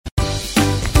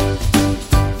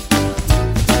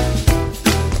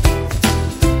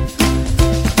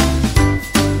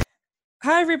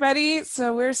Hi, everybody.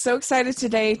 So, we're so excited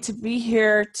today to be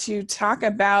here to talk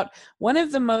about one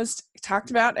of the most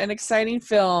talked about and exciting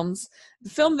films, the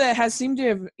film that has seemed to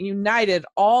have united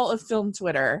all of film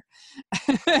Twitter,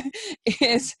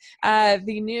 is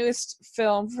the newest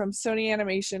film from Sony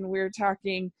Animation. We're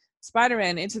talking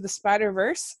Spider-Man Into the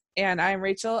Spider-Verse, and I'm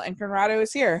Rachel, and Conrado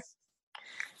is here.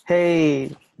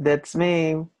 Hey, that's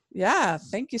me. Yeah,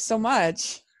 thank you so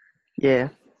much. Yeah.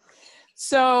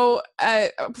 So,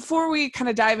 before we kind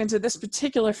of dive into this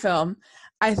particular film,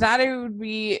 I thought it would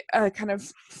be kind of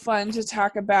fun to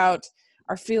talk about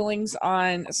our feelings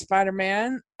on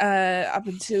Spider-Man up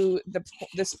until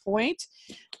this point.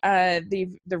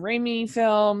 The Raimi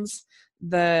films,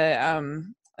 the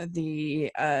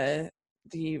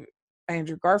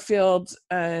Andrew Garfield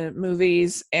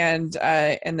movies, and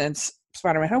then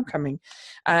Spider-Man: Homecoming.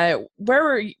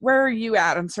 Where are you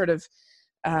at on sort of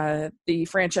the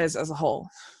franchise as a whole?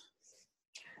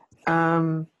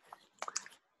 Um,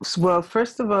 well,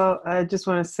 first of all, I just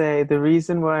want to say the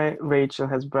reason why Rachel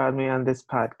has brought me on this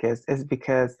podcast is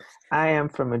because I am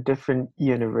from a different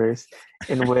universe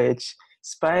in which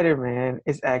Spider-Man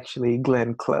is actually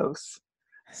Glenn Close.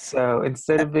 So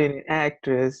instead of being an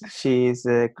actress, she's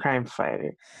a crime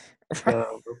fighter.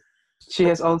 So she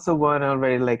has also won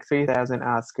already like 3,000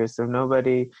 Oscars, so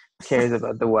nobody cares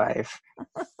about the wife.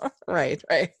 Right.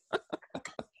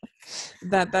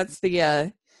 That's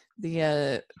the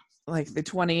like the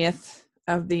 20th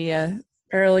of the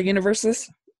parallel universes.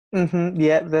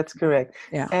 Yeah, that's correct.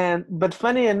 Yeah. But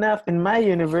funny enough, in my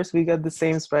universe, we got the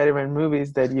same Spider-Man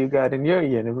movies that you got in your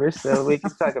universe, so we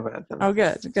can talk about them. Oh,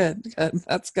 good.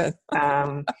 That's good.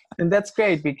 And that's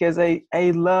great because I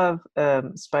love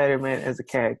Spider-Man as a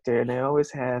character, and I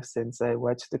always have since I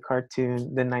watched the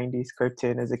cartoon, the '90s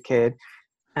cartoon as a kid.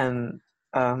 And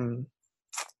um,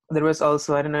 there was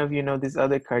also, I don't know if you know this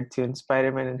other cartoon,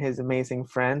 Spider-Man and His Amazing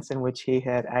Friends, in which he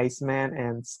had Iceman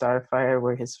and Starfire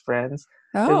were his friends.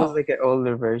 It was Oh. like an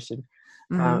older version.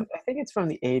 Mm-hmm. I think it's from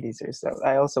the '80s or so.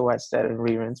 I also watched that in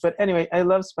reruns. But anyway, I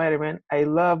love Spider-Man. I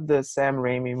love the Sam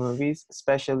Raimi movies,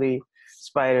 especially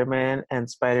Spider-Man and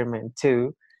Spider-Man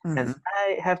 2. Mm-hmm. And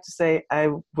I have to say, I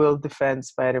will defend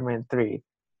Spider-Man 3.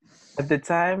 At the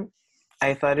time,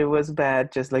 I thought it was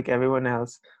bad, just like everyone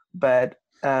else. But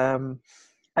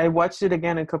I watched it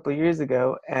again a couple of years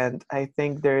ago, and I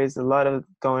think there is a lot of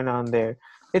going on there.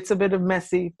 It's a bit of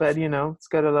messy, but it's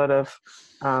got a lot of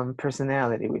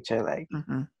personality, which I like.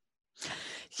 Mm-hmm.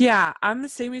 Yeah, I'm the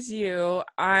same as you.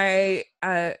 I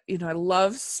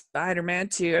love Spider-Man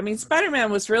too. I mean,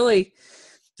 Spider-Man was really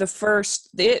the first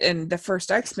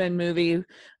X-Men movie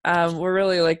were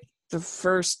really like the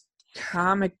first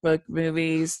comic book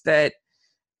movies that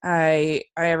I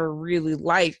ever really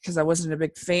liked, because I wasn't a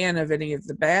big fan of any of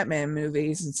the Batman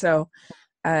movies, and so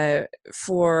uh,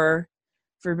 for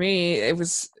for me it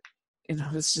was it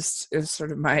was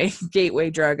sort of my gateway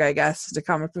drug, I guess, to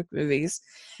comic book movies.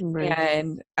 Right.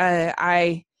 And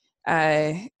I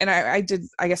did,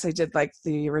 I guess I did like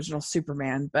the original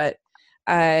Superman, but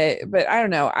I don't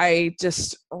know, I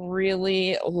just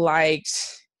really liked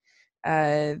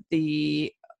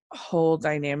the whole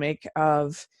dynamic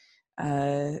of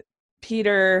uh,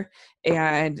 Peter,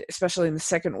 and especially in the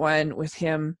second one with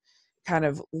him kind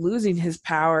of losing his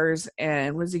powers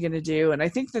and what is he going to do. And I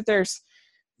think that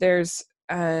there's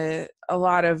a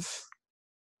lot of,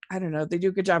 I don't know, they do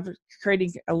a good job of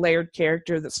creating a layered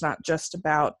character that's not just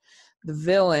about the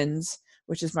villains,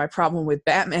 which is my problem with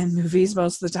Batman movies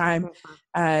most of the time.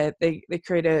 They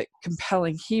create a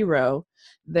compelling hero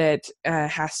that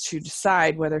has to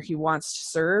decide whether he wants to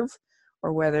serve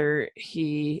or whether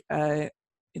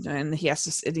and he has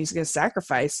to, and he's going to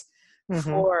sacrifice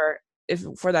Mm-hmm. for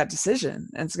for that decision,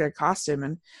 and it's going to cost him.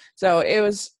 And so it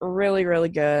was really, really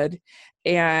good.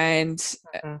 And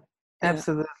Hmm. you know,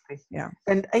 Absolutely. yeah.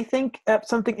 And I think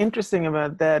something interesting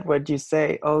about that, what you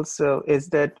say also, is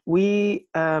that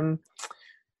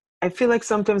I feel like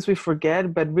sometimes we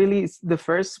forget, but really, the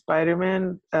first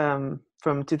Spider-Man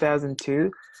from 2002,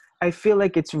 I feel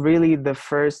like it's really the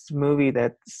first movie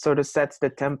that sort of sets the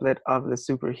template of the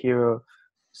superhero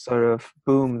sort of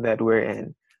boom that we're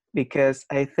in. Because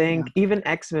I Yeah. think even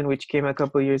X-Men, which came a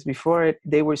couple years before it,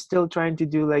 they were still trying to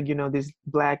do like, these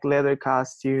black leather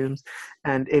costumes.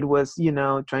 And it was,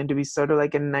 trying to be sort of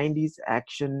like a '90s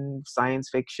action science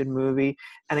fiction movie.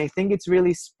 And I think it's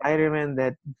really Spider-Man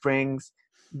that brings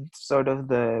sort of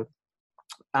the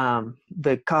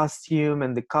costume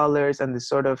and the colors and the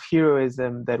sort of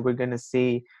heroism that we're going to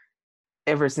see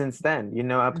ever since then,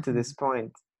 up to Mhm. this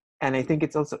point. And I think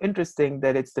it's also interesting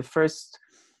that it's the first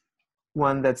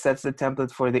one that sets the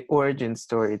template for the origin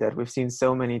story that we've seen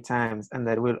so many times, and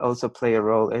that will also play a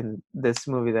role in this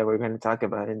movie that we're going to talk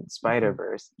about in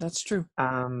Spider-Verse. That's true.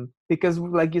 Because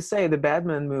like you say, the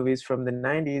Batman movies from the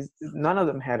 90s, none of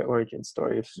them had origin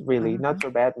stories, really. Mm-hmm. Not for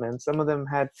Batman. Some of them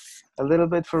had a little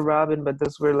bit for Robin, but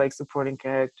those were like supporting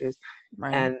characters.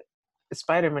 Right. And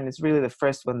Spider-Man is really the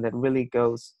first one that really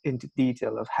goes into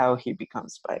detail of how he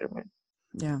becomes Spider-Man.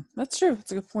 Yeah, that's true.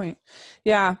 That's a good point.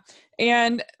 Yeah.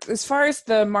 And as far as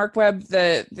the Mark Webb,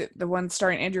 the one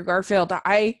starring Andrew Garfield,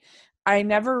 I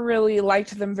never really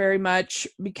liked them very much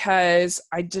because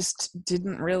I just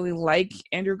didn't really like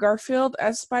Andrew Garfield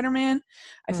as Spider-Man.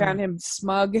 I found him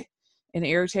smug and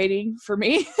irritating for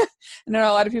me. I know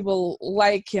a lot of people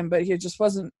like him, but he just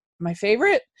wasn't my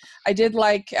favorite. I did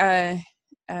like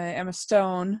Emma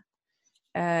Stone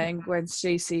and Gwen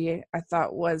Stacy. I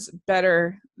thought was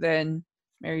better than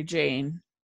Mary Jane.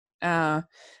 I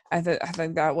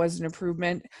think that was an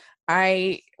improvement.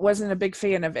 I wasn't a big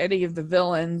fan of any of the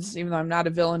villains, even though I'm not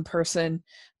a villain person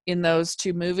in those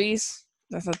two movies.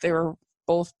 I thought they were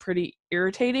both pretty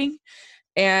irritating.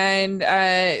 And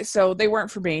so they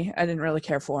weren't for me. I didn't really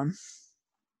care for them.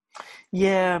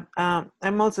 Yeah,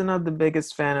 I'm also not the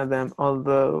biggest fan of them,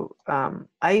 although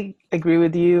I agree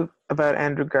with you about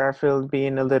Andrew Garfield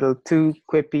being a little too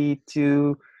quippy,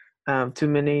 too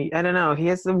many. I don't know. He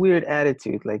has a weird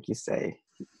attitude, like you say.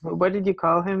 What did you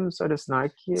call him? Sort of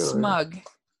snarky or Smug.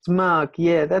 smug?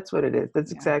 Yeah, that's what it is.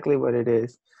 That's Yeah. exactly what it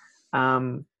is.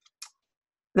 Um,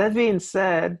 that being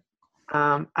said,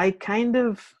 I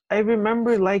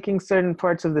remember liking certain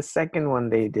parts of the second one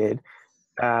they did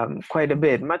quite a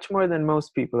bit, much more than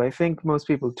most people. I think most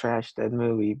people trashed that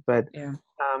movie, but Yeah.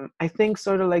 I think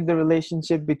sort of like the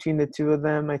relationship between the two of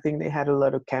them, I think they had a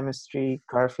lot of chemistry,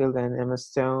 Garfield and Emma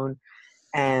Stone.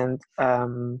 And,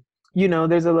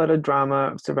 there's a lot of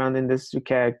drama surrounding these two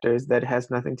characters that has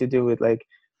nothing to do with like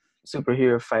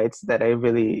superhero fights that I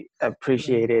really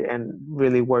appreciated and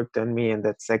really worked on me in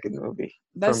that second movie.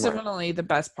 That's definitely the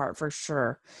best part for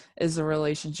sure, is the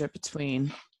relationship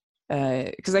between,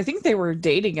 because I think they were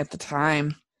dating at the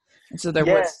time. And so there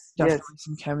was definitely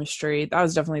some chemistry. That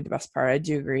was definitely the best part. I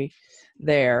do agree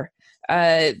there.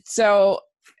 So,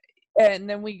 and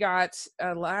then we got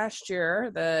last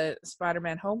year, the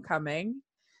Spider-Man Homecoming,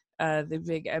 the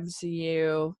big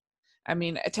MCU. I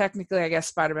mean, technically, I guess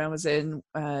Spider-Man was in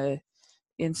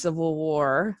Civil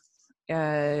War,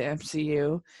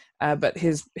 MCU, but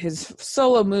his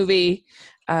solo movie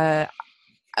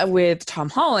with Tom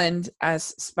Holland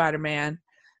as Spider-Man,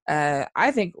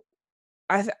 I think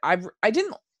I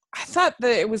thought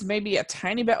that it was maybe a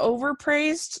tiny bit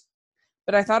overpraised,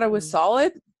 but I thought it was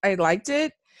solid. I liked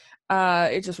it.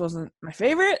 It just wasn't my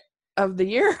favorite of the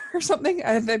year or something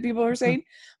that people were saying,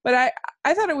 but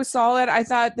I thought it was solid. I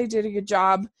thought they did a good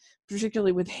job,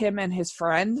 particularly with him and his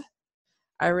friend.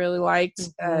 I really liked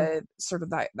sort of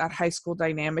that high school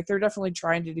dynamic. They're definitely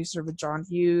trying to do sort of a John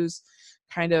Hughes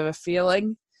kind of a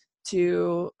feeling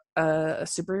to a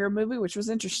superhero movie, which was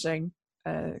interesting.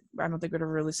 I don't think we'd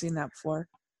ever really seen that before.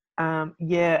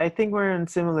 Yeah, I think we're on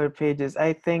similar pages.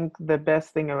 I think the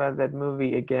best thing about that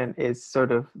movie, again, is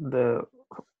sort of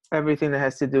everything that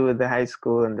has to do with the high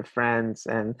school and the friends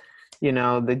and,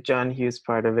 the John Hughes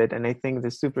part of it. And I think the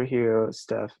superhero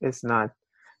stuff is not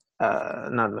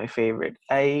my favorite.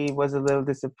 I was a little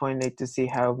disappointed to see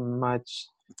how much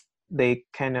they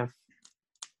kind of,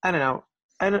 I don't know.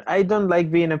 I don't like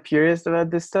being a purist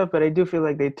about this stuff, but I do feel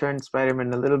like they turned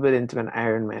Spider-Man a little bit into an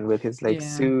Iron Man with his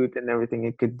suit and everything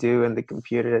it could do and the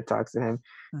computer that talks to him.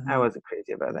 I wasn't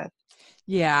crazy about that.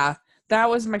 Yeah, that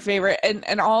was my favorite,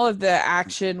 and all of the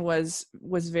action was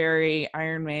very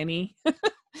Iron Man-y.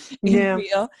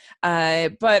 Feel.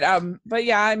 But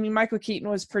yeah, I mean, Michael Keaton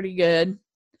was pretty good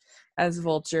as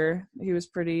Vulture. He was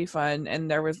pretty fun, and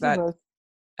there was that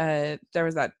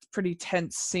pretty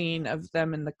tense scene of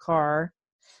them in the car.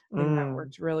 I think that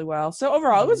worked really well. So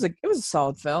overall, it was a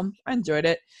solid film. I enjoyed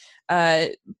it.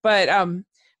 But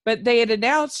they had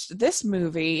announced this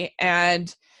movie,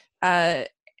 and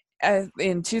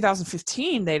in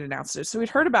 2015 they'd announced it. So we'd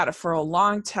heard about it for a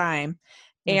long time,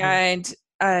 and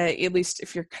at least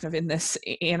if you're kind of in this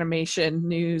animation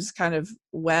news kind of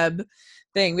web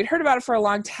thing, we'd heard about it for a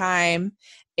long time.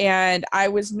 And I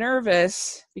was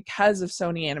nervous because of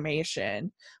Sony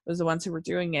Animation was the ones who were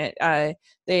doing it.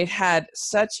 They had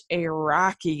such a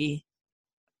rocky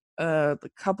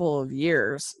couple of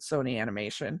years, Sony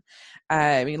Animation.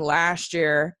 I mean, last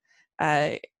year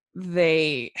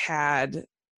they had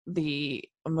the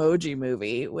Emoji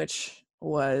Movie, which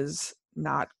was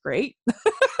not great.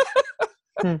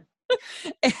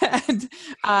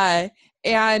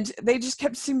 And they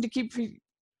just seemed to keep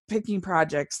picking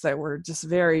projects that were just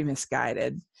very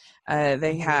misguided.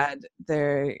 They had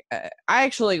their I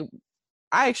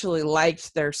actually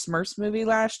liked their Smurfs movie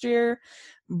last year,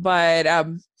 but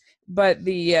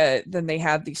the then they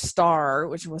had the Star,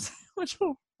 which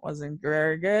wasn't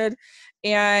very good,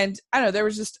 and I don't know, there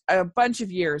was just a bunch of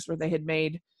years where they had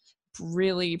made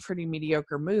really pretty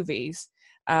mediocre movies,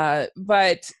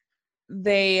 but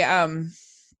they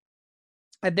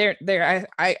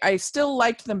I still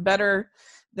liked them better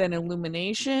than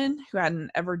Illumination, who haven't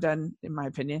ever done, in my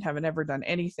opinion, haven't ever done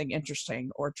anything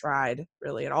interesting or tried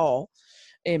really at all,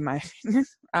 in my opinion.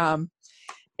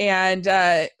 And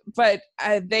but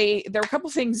there were a couple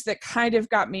things that kind of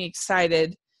got me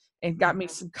excited and got me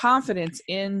some confidence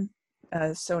in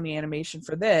Sony Animation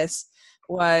for this.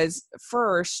 Was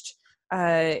first,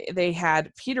 they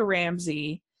had Peter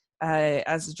Ramsey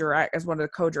as one of the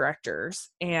co-directors,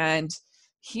 and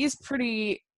he's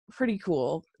pretty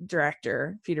cool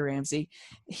director. Peter Ramsey,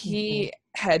 he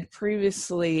had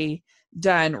previously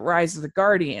done Rise of the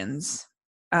Guardians,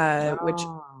 which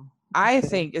I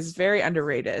think is very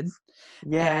underrated.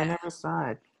 Yeah, I never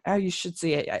saw it. Oh, you should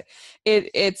see it.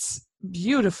 It's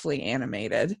beautifully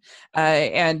animated,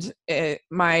 and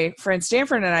my friend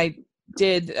Stanford and I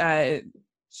did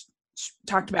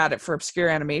talked about it for Obscure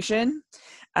Animation.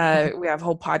 We have a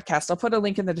whole podcast. I'll put a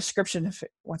link in the description if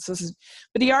it wants this is,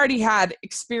 but he already had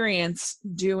experience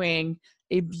doing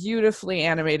a beautifully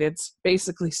animated,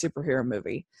 basically superhero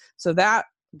movie. So that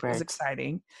was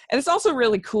exciting. And it's also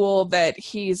really cool that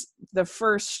he's the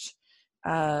first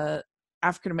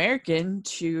African American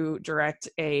to direct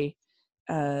an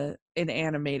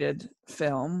animated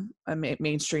film, a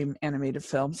mainstream animated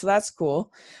film. So that's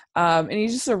cool. And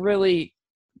he's just a really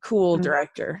cool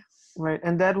director. Right,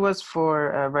 and that was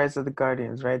for Rise of the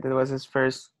Guardians, right? That was his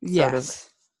first sort of...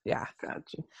 Yeah.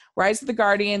 Gotcha. Rise of the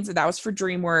Guardians, and that was for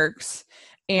DreamWorks.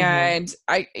 And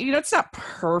it's not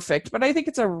perfect, but I think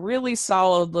it's a really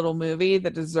solid little movie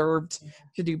that deserved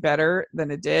to do better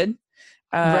than it did.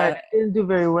 Right, it didn't do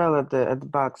very well at the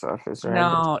box office,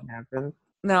 right?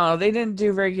 No, they didn't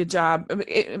do a very good job.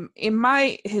 In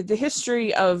the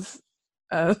history of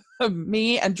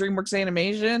me and DreamWorks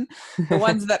Animation, the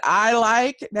ones that I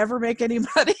like never make any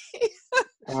money.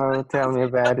 Oh, tell me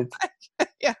about it.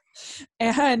 Yeah,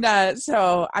 and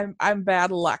so I'm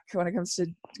bad luck when it comes to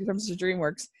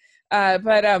DreamWorks.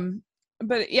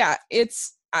 But yeah,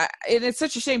 it's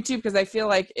such a shame too, because I feel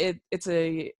like it's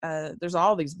there's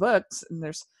all these books and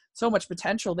there's so much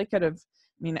potential. They could have.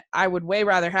 I mean, I would way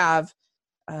rather have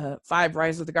 5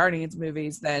 Rise of the Guardians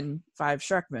movies than 5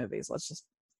 Shrek movies. Let's just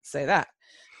say that.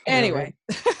 Anyway,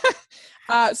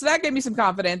 so that gave me some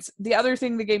confidence. The other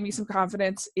thing that gave me some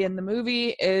confidence in the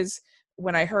movie is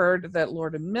when I heard that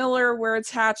Lord and Miller were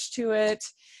attached to it,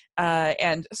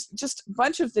 and just a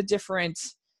bunch of the different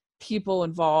people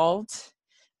involved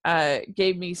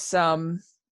gave me some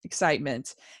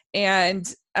excitement.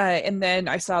 And then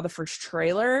I saw the first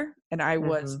trailer, and I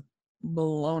was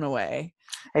blown away.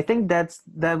 I think that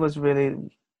was really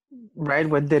right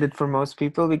what did it for most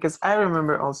people, because I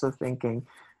remember also thinking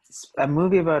a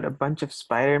movie about a bunch of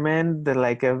Spider-Man that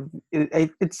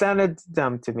it sounded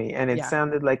dumb to me, and it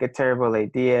sounded like a terrible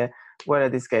idea. What are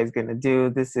these guys gonna do?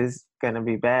 This is gonna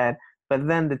be bad. But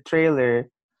then the trailer,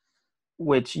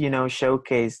 which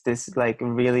showcased this like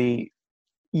really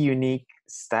unique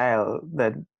style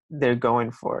that they're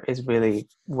going for, is really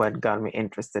what got me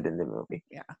interested in the movie.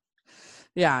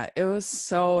 Yeah, it was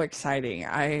so exciting.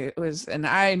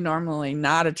 I'm normally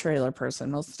not a trailer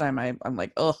person. Most of the time I'm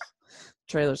like, ugh,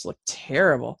 trailers look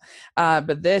terrible.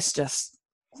 But this just,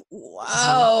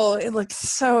 whoa, it looks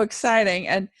so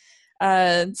exciting.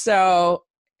 And so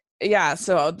I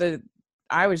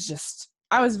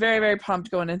was very, very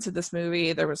pumped going into this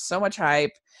movie. There was so much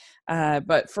hype.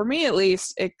 But for me, at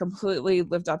least, it completely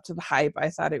lived up to the hype. I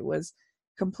thought it was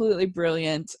completely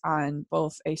brilliant on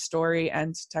both a story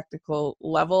and technical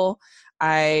level.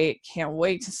 I can't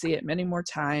wait to see it many more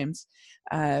times.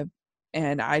 And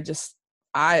I just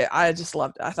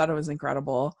loved it. I thought it was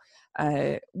incredible.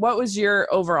 What was your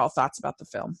overall thoughts about the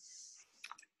film?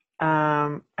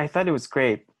 I thought it was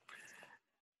great.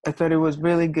 I thought it was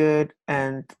really good,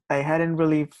 and I hadn't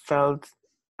really felt,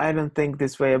 I don't think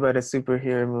this way about a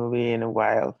superhero movie in a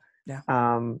while. Yeah.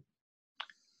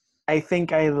 I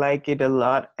think I like it a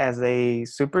lot as a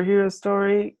superhero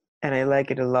story, and I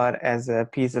like it a lot as a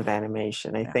piece of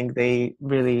animation. I think they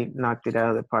really knocked it out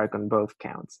of the park on both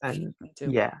counts. And Me too.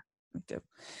 Yeah. Me too.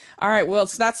 All right. Well,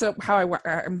 so that's how I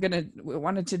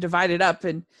wanted to divide it up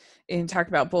and talk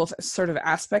about both sort of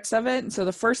aspects of it. And so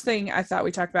the first thing I thought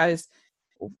we talked about is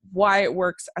why it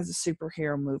works as a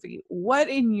superhero movie. What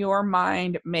in your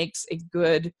mind makes a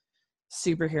good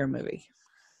superhero movie?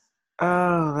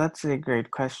 Oh, that's a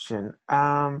great question.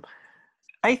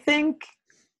 I think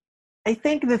I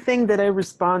think the thing that I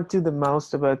respond to the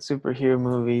most about superhero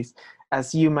movies,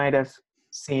 as you might have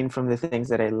seen from the things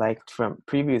that I liked from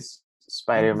previous Mhm.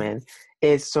 Spider-Man,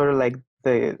 is sort of like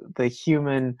the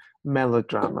human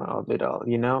melodrama of it all,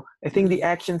 you know? I think the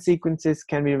Mhm. action sequences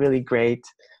can be really great,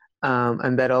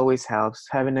 and that always helps.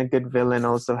 Having a good villain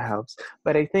also helps.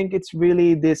 But I think it's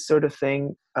really this sort of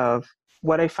thing of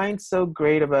what I find so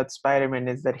great about Spider-Man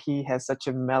is that he has such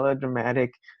a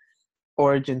melodramatic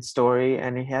origin story,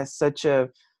 and he has such a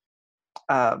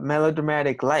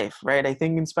melodramatic life, right? I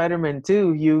think in Spider-Man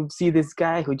 2, you see this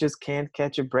guy who just can't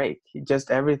catch a break. He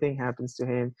just everything happens to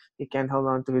him. He can't hold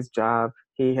on to his job.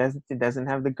 He doesn't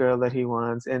have the girl that he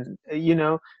wants, and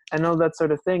and all that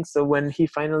sort of thing. So when he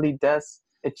finally does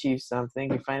achieve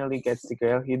something, he finally gets the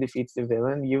girl, he defeats the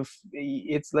villain.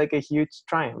 It's like a huge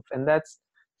triumph, and that's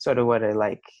sort of what I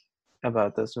like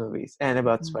about those movies and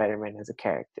about Mhm. Spider-Man as a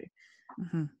character,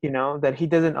 Mhm. that he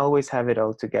doesn't always have it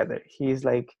all together. He's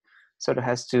like sort of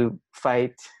has to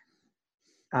fight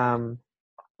um,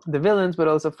 the villains, but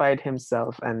also fight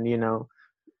himself, and in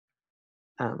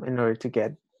order to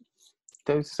get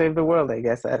to save the world. I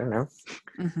guess I don't know.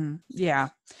 Yeah.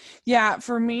 Yeah,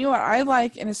 for me, what I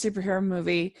like in a superhero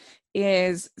movie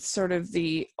is sort of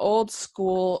the old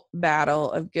school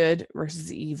battle of good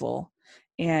versus evil,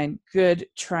 and good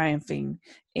triumphing,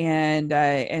 and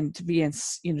to be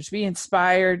to be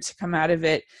inspired to come out of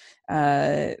it,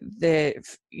 the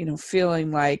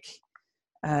feeling like,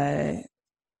 uh,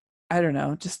 I don't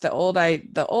know, just the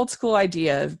old school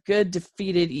idea of good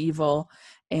defeated evil,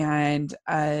 and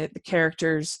the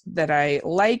characters that I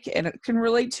like and can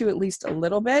relate to at least a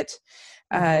little bit,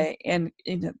 Hmm. and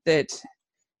that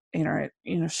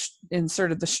in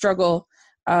sort of the struggle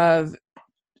of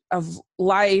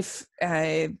life,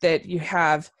 that you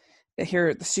have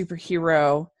here, the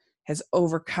superhero has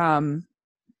overcome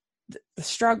the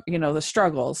struggle, the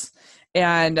struggles,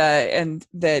 and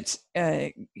that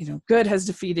good has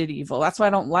defeated evil. That's why I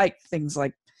don't like things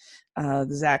like the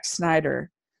Zack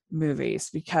Snyder movies,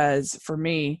 because for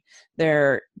me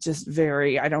they're just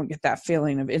very, I don't get that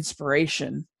feeling of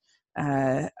inspiration,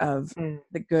 of Mm.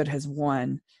 the good has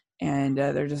won, and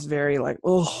they're just very like,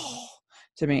 oh,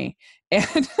 to me.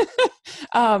 And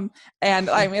and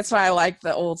I mean, that's why I like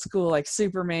the old school, like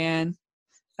Superman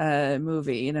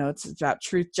movie. It's about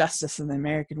truth, justice, and the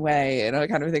American way,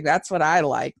 kind of thing. That's what I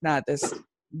like, not this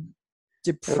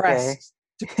Okay.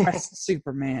 depressed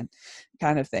Superman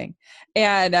kind of thing.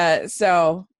 And maybe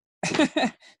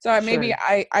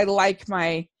Sure. I like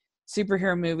my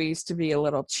superhero movies to be a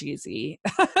little cheesy.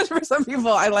 For some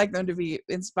people, I like them to be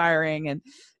inspiring and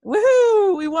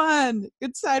woohoo, we won,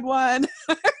 good side won.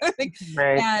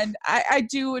 Right. And I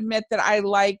do admit that I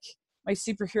like my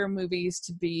superhero movies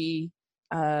to be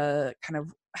kind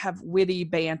of have witty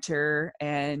banter,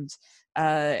 and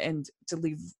to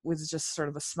leave with just sort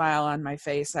of a smile on my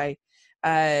face. Uh,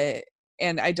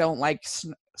 and I don't like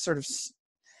sort of.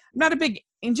 I'm not a big,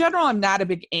 in general. I'm not a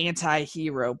big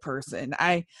anti-hero person.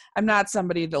 I'm not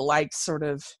somebody to like sort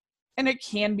of, and it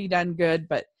can be done good,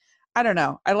 but I don't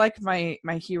know. I like my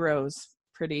heroes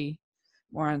pretty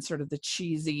more on sort of the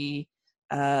cheesy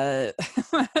uh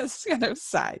kind of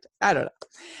side. I don't know.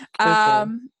 Okay.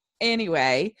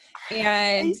 Anyway,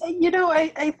 and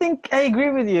I think I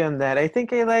agree with you on that. I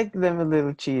think I like them a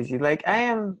little cheesy.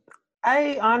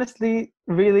 I honestly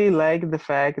really like the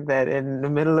fact that in the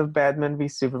middle of Batman v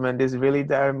Superman, this really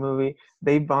dark movie,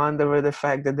 they bond over the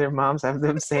fact that their moms have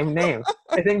the same name.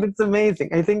 I think that's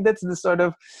amazing. I think that's the sort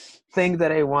of thing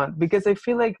that I want, because I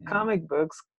feel like yeah, comic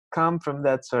books come from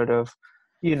that sort of,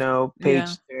 yeah,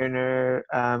 page turner,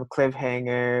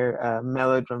 cliffhanger,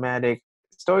 melodramatic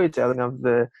storytelling of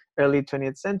the early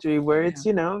 20th century, where yeah, it's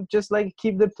just like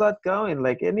keep the plot going.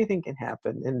 Like anything can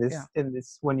happen in yeah,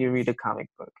 this when you read a comic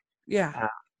book, yeah, uh,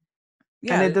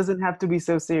 and yeah, it doesn't have to be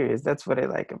so serious. That's what I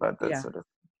like about that yeah. sort of.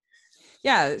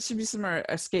 Yeah, it should be some more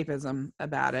escapism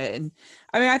about it. And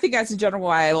I mean, I think that's in general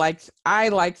why I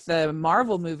like the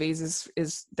Marvel movies,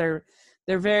 is they're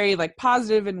very like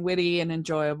positive and witty and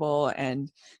enjoyable,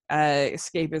 and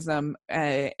escapism,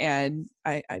 and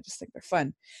I just think they're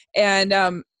fun, and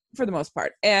for the most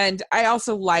part. And I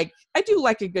do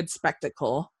like a good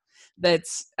spectacle,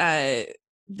 that's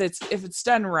if it's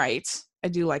done right. I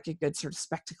do like a good sort of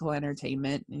spectacle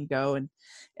entertainment, and you go and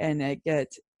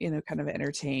get kind of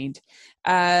entertained.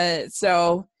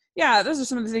 So yeah, those are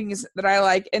some of the things that I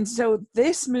like. And so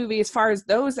this movie, as far as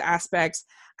those aspects,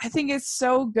 I think it's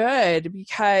so good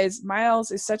because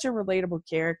Miles is such a relatable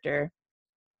character.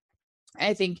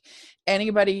 I think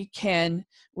anybody can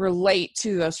relate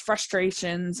to those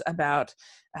frustrations about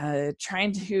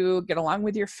trying to get along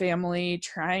with your family,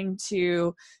 trying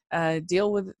to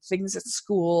deal with things at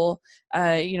school.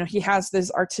 He has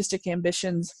these artistic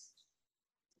ambitions,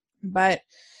 but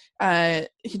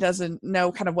he doesn't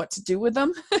know kind of what to do with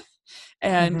them.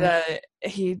 And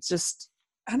he just,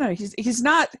 I don't know, he's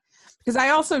not, because I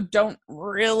also don't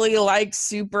really like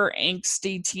super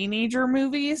angsty teenager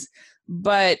movies,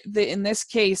 but in this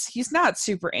case he's not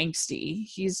super angsty.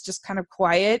 He's just kind of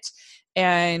quiet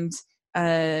and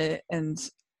a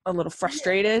little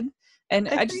frustrated, and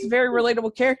I just very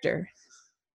relatable character.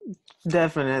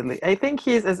 Definitely. I think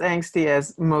he's as angsty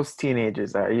as most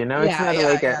teenagers are, you know? It's Yeah, not yeah,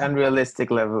 like an yeah.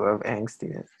 unrealistic level of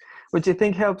angstiness, which I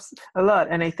think helps a lot.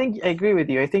 And I think I agree with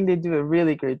you. I think they do a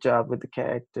really great job with the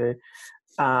character.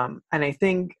 And I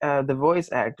think the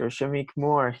voice actor, Shamik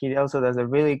Moore, he also does a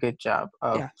really good job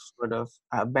of Yeah. sort of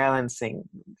balancing,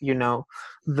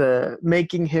 the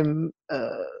making him,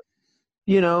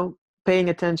 paying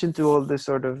attention to all this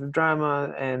sort of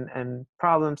drama and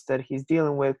problems that he's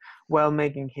dealing with while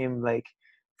making him like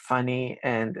funny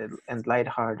and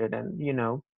lighthearted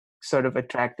and sort of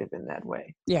attractive in that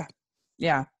way.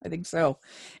 Yeah, I think so.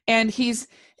 And he's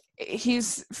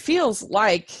feels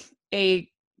like a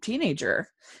teenager.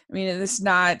 I mean,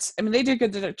 they did a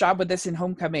good job with this in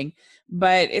Homecoming,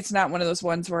 but it's not one of those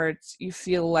ones where you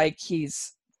feel like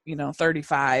he's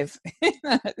 35 in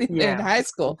Yeah. high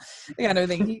school kind of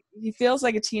thing. He feels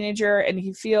like a teenager, and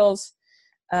he feels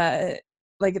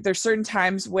like there's certain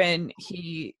times when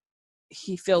he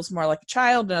feels more like a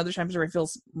child, and other times where he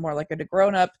feels more like a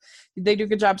grown up. They do a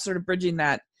good job sort of bridging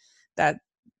that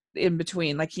in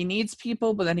between. Like, he needs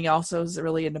people, but then he also is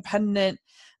really independent.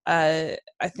 I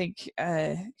think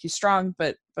he's strong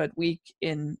but weak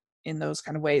in those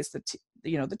kind of ways that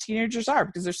the teenagers are,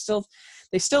 because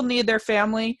they still need their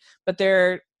family, but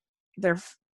they're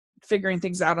figuring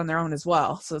things out on their own as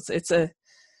well. So it's an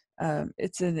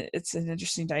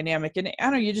interesting dynamic, and I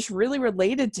don't know, you just really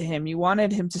related to him. You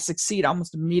wanted him to succeed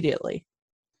almost immediately.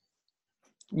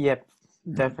 Yep,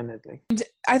 definitely.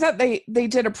 I thought they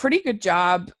did a pretty good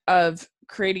job of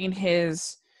creating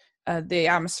the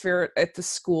atmosphere at the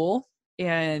school,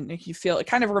 and it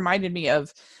kind of reminded me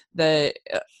of the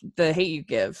Hate U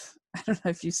Give. I don't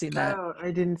know if you've seen that. Oh,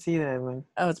 I didn't see that one.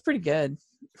 Oh, it's pretty good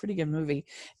movie.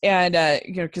 And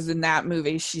because in that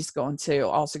movie she's going to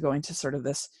sort of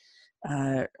this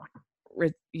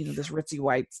this ritzy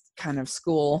white kind of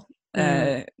school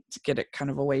to get it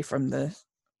kind of away from the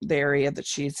area that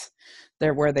she's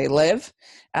there where they live,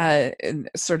 and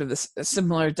sort of this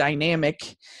similar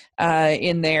dynamic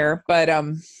in there. But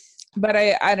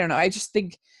I don't know, I just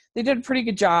think they did a pretty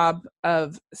good job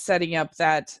of setting up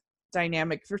that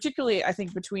dynamic, particularly I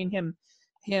think between him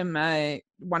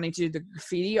wanting to do the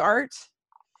graffiti art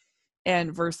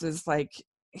and versus like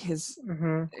his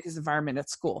environment at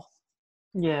school.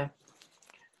 Yeah.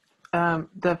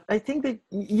 I think that,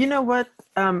 you know what,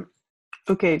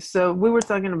 okay, so we were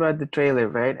talking about the trailer,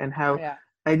 right? And how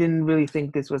I didn't really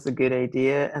think this was a good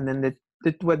idea. And then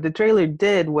what the trailer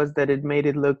did was that it made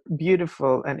it look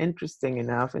beautiful and interesting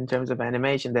enough in terms of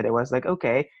animation that it was like,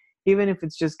 okay, even if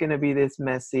it's just going to be this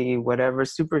messy, whatever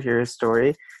superhero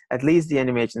story, at least the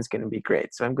animation is going to be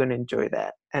great. So I'm going to enjoy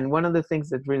that. And one of the things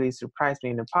that really surprised me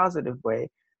in a positive way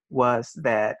was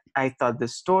that I thought the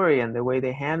story and the way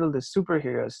they handled the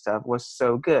superhero stuff was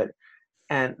so good.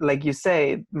 And like you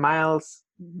say, Miles,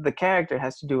 the character,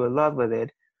 has to do a lot with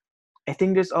it. I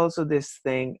think there's also this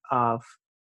thing of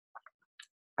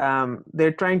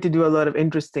they're trying to do a lot of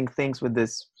interesting things with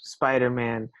this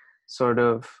Spider-Man sort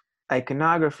of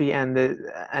iconography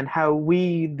and how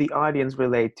we, the audience,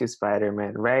 relate to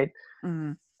Spider-Man, right?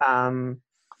 Mm-hmm.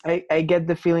 I get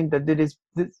the feeling that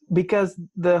because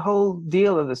the whole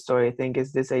deal of the story, I think,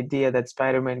 is this idea that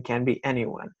Spider-Man can be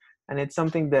anyone. And it's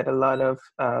something that a lot of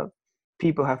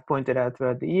people have pointed out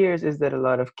throughout the years, is that a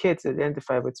lot of kids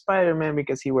identify with Spider-Man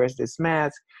because he wears this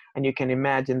mask, and you can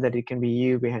imagine that it can be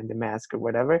you behind the mask or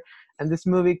whatever. And this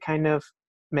movie kind of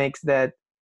makes that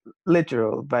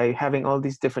literal by having all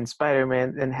these different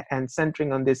Spider-Man and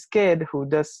centering on this kid who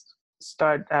does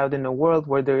start out in a world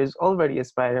where there is already a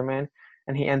Spider-Man,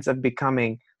 and he ends up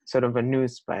becoming sort of a new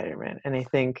Spider-Man. And I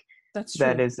think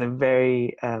that is a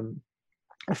very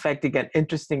effective and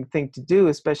interesting thing to do,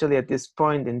 especially at this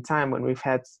point in time when we've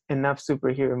had enough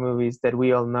superhero movies that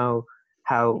we all know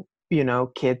how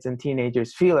kids and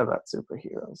teenagers feel about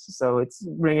superheroes. So it's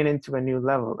bringing it into a new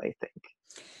level, I think.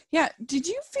 Yeah. Did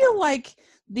you feel like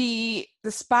the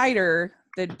spider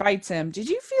that bites him, did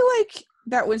you feel like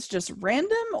that was just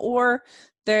random, or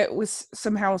that was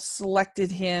somehow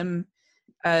selected him,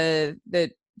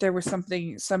 that there was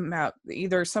something somehow,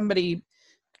 either somebody,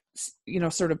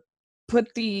 sort of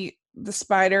put the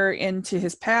spider into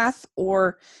his path,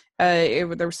 or there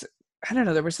was, I don't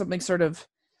know, there was something sort of,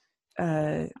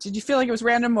 did you feel like it was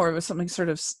random, or it was something sort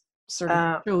of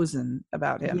chosen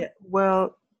about him? Yeah,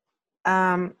 well,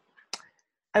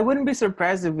 I wouldn't be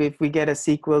surprised if we get a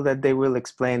sequel that they will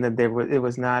explain that it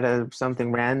was not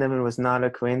something random, it was not a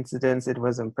coincidence, it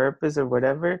was on purpose or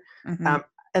whatever. Mm-hmm.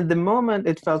 At the moment,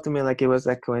 it felt to me like it was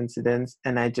a coincidence,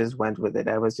 and I just went with it.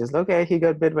 I was just, okay, he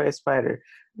got bit by a spider.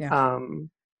 Yeah.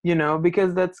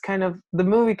 Because that's kind of, the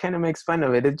movie kind of makes fun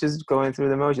of it. It's just going through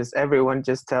the motions. Everyone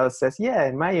just says, yeah,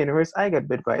 in my universe, I got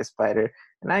bit by a spider,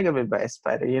 and I got bit by a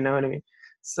spider. You know what I mean?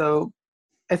 So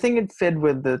I think it fit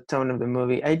with the tone of the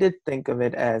movie. I did think of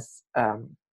it as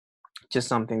just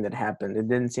something that happened. It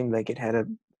didn't seem like it had a,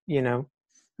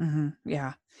 Mm-hmm.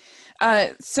 Yeah.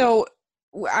 So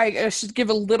I should give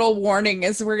a little warning,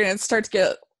 as we're going to start to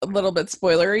get a little bit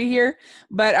spoilery here.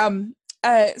 But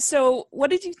so what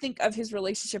did you think of his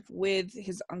relationship with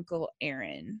his uncle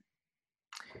Aaron?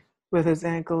 With his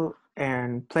uncle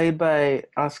Aaron, played by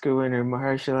Oscar winner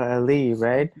Mahershala Ali,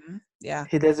 right? Mm-hmm. Yeah.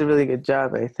 He does a really good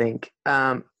job, I think.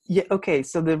 Yeah, okay,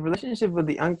 so the relationship with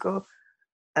the uncle,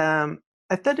 I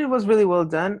thought it was really well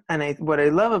done, and what I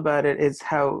love about it is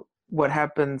what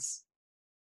happens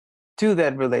to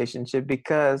that relationship,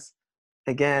 because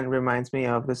again reminds me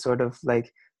of the sort of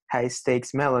like high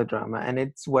stakes melodrama, and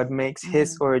it's what makes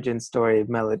his origin story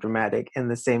melodramatic in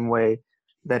the same way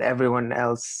that everyone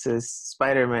else's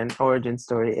Spider-Man origin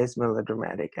story is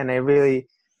melodramatic. And I really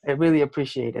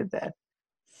appreciated that.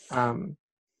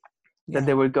 That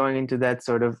they were going into that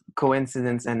sort of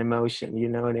coincidence and emotion, you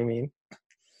know what I mean?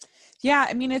 Yeah,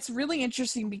 I mean, it's really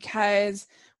interesting because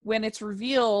when it's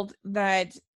revealed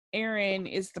that Aaron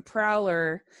is the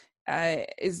Prowler,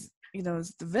 is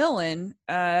the villain,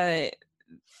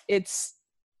 it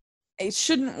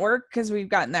shouldn't work because we've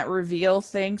gotten that reveal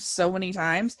thing so many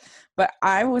times. But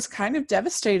I was kind of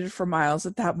devastated for Miles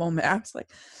at that moment. I was like,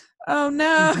 oh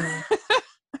no. Mm-hmm.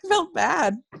 I felt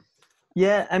bad.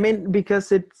 Yeah, I mean,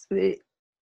 because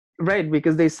right,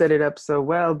 because they set it up so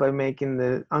well by making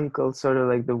the uncle sort of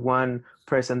like the one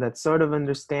person that sort of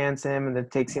understands him and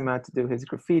that takes him out to do his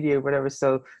graffiti or whatever.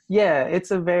 So yeah,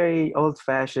 it's a very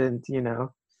old-fashioned,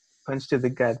 punch to the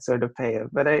gut sort of payoff.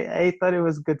 But I thought it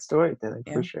was good storytelling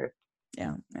for sure.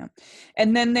 Yeah.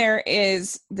 And then there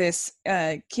is this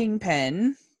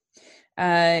Kingpin,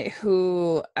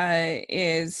 who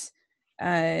is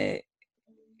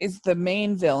the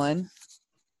main villain.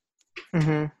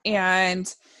 Mm-hmm.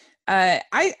 And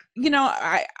I'm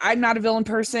not a villain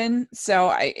person,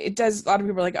 so a lot of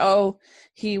people are like, oh,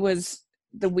 he was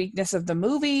the weakness of the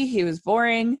movie, he was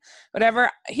boring, whatever.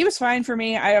 He was fine for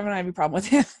me. I don't have any problem with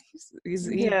him.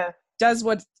 He does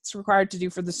what's required to do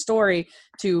for the story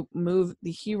to move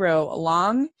the hero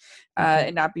along,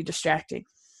 and not be distracting.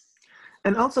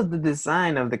 And also the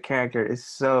design of the character is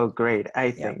so great,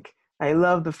 I think. I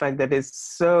love the fact that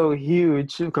it's so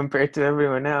huge compared to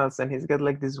everyone else, and he's got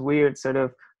like this weird sort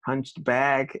of hunched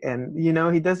back, and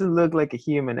he doesn't look like a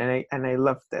human, and I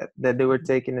love that they were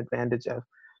taking advantage of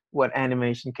what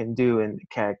animation can do in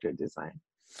character design.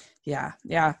 Yeah.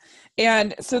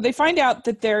 And so they find out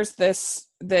that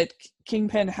that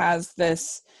Kingpin has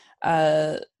this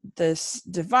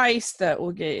device that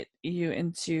will get you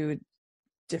into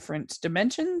different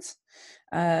dimensions.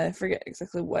 I forget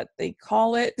exactly what they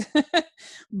call it,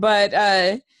 but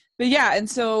yeah. And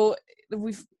so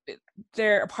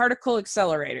they're a particle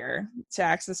accelerator to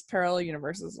access parallel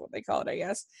universes, is what they call it, I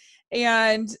guess.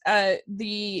 And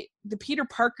the Peter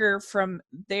Parker from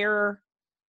their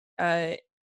era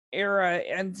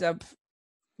ends up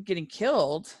getting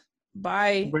killed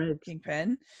by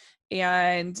Kingpin,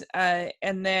 and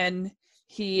then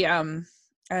he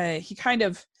kind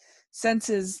of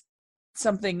senses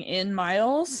something in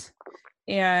Miles,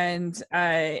 and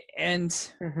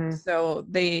so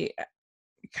they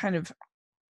kind of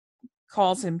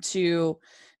calls him to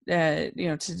to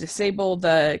disable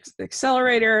the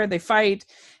accelerator. They fight,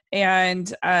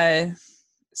 and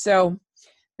so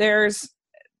there's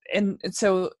and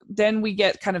so then we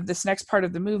get kind of this next part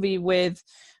of the movie with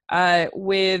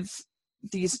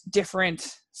these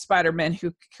different Spider-Men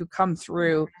who come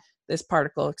through this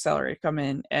particle accelerator, come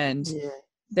in, and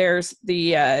there's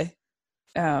the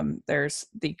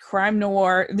crime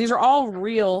noir. These are all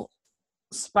real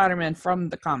Spider-Man from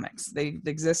the comics. They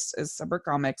exist as separate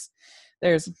comics.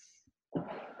 There's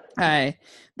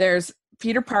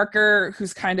Peter Parker,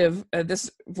 who's kind of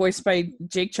this voiced by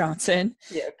Jake Johnson.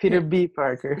 Yeah, Peter B.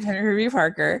 Parker. Peter B.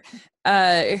 Parker,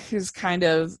 who's kind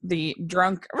of the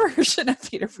drunk version of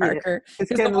Peter Parker. Yeah,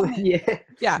 it's kind of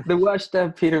the washed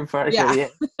up Peter Parker. Yeah,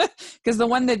 because the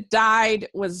one that died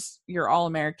was your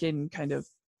all-American kind of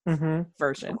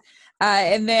version.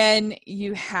 And then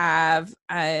you have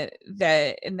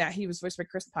that he was voiced by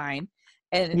Chris Pine,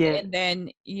 and then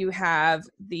you have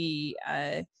the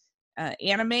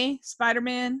anime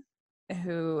Spider-Man,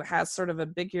 who has sort of a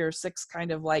Big Hero 6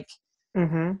 kind of like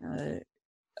Penny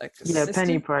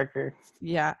Parker.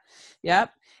 Yeah.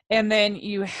 Yep. And then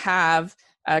you have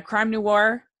Crime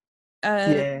Noir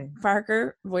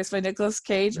Parker, voiced by Nicolas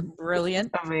Cage.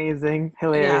 Brilliant. Amazing.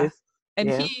 Hilarious.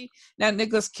 And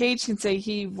Nicolas Cage can say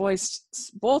he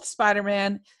voiced both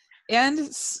Spider-Man and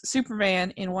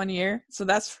Superman in 1 year, so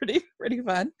that's pretty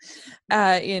fun.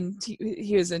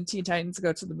 He was in Teen Titans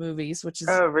Go to the Movies, which is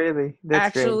really?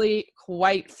 That's actually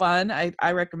quite fun.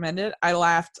 I recommend it. I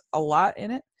laughed a lot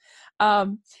in it.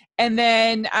 And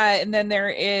then there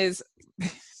is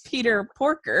Peter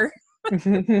Porker.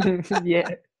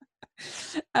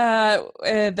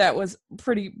 That was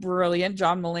pretty brilliant.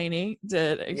 John Mulaney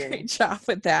did a great job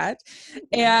with that.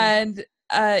 And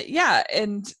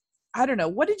and I don't know,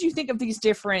 what did you think of these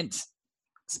different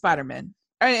Spider-Men?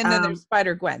 And then there's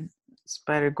Spider-Gwen.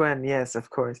 Spider-Gwen, yes, of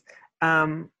course.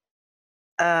 So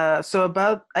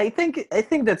I think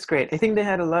that's great. I think they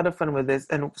had a lot of fun with this,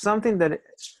 and something that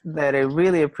I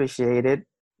really appreciated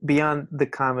beyond the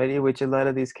comedy, which a lot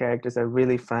of these characters are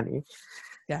really funny,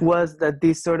 was that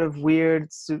these sort of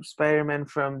weird Spider-Men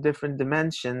from different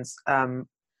dimensions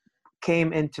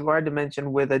came into our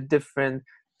dimension with a different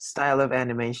style of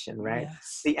animation, right?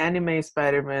 Yes. The anime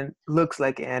Spider-Man looks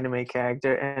like an anime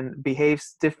character and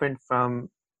behaves different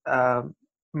from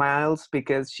Miles,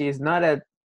 because she's not a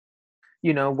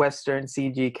Western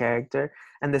CG character,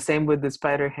 and the same with the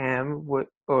Spider-Ham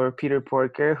or Peter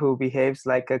Porker, who behaves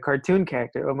like a cartoon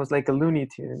character, almost like a Looney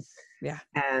Tunes. Yeah.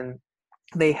 And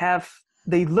they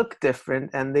look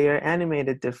different and they are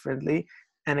animated differently,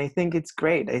 and I think it's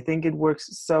great. I think it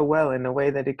works so well in a way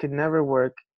that it could never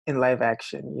work in live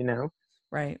action,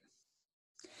 Right.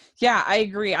 Yeah, I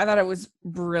agree. I thought it was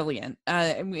brilliant.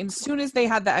 I mean, as soon as they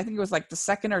had that, I think it was like the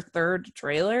second or third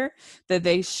trailer that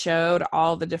they showed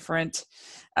all the different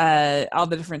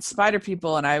Spider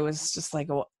people, and I was just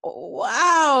like, oh,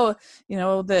 wow,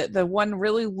 the one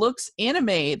really looks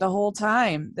anime the whole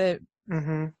time. And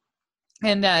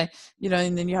and then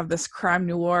you have this Crime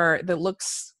Noir that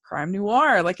looks Crime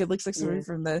Noir, like it looks like somebody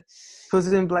from the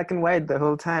who's in black and white the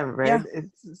whole time, right?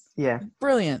 It's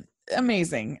brilliant.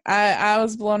 Amazing. I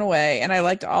was blown away, and I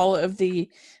liked all of the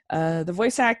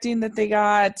voice acting that they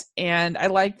got, and I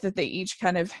liked that they each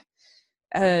kind of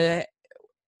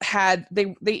had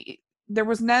there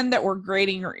was none that were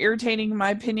grating or irritating in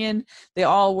my opinion. They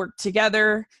all worked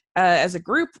together as a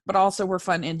group, but also were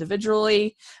fun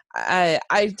individually.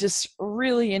 I just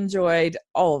really enjoyed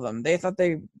all of them. They thought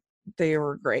they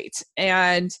were great,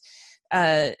 and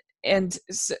so, and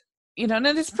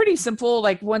it's pretty simple.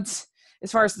 Like once.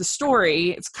 As far as the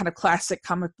story, it's kind of classic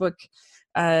comic book,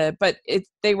 but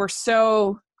they were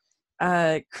so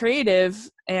creative,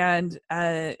 and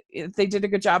they did a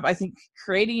good job, I think,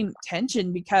 creating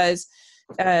tension, because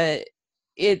none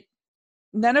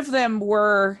of them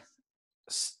were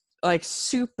like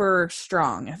super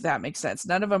strong, if that makes sense.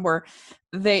 None of them were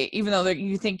even though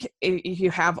you think if you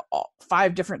have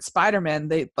 5 different Spider-Men,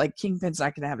 Kingpin's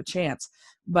not going to have a chance,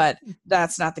 but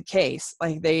that's not the case.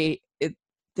 Like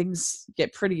things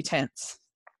get pretty tense.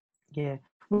 Yeah.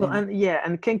 Well,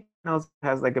 and King also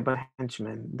has like a bunch of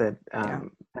henchmen that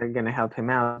are going to help him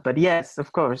out. But yes,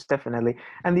 of course, definitely.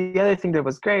 And the other thing that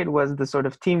was great was the sort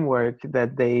of teamwork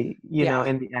that they,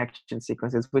 in the action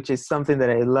sequences, which is something that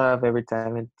I love every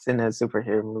time it's in a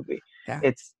superhero movie. Yeah.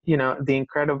 It's, The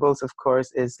Incredibles, of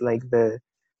course, is like the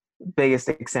biggest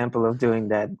example of doing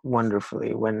that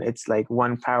wonderfully, when it's like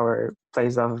one power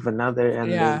plays off of another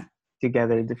and they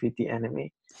together defeat the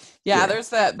enemy. There's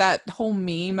that whole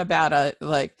meme about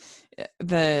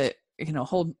the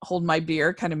hold my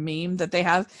beer kind of meme that they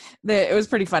have. It was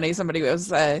pretty funny. Somebody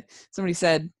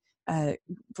said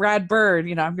Brad Bird,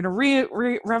 I'm going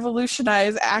to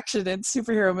revolutionize action in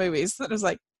superhero movies. That was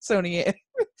like Sony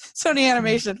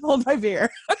Animation, hold my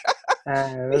beer.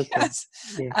 Yes.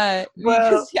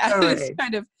 It's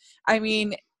kind of, I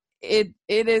mean, it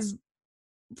is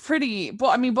pretty,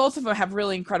 well, I mean, both of them have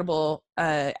really incredible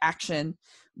action,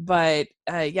 but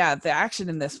the action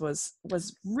in this was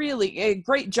really a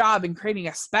great job in creating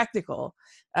a spectacle,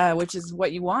 which is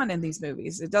what you want in these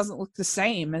movies. It doesn't look the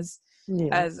same as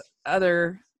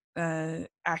other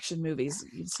action movies.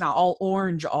 It's not all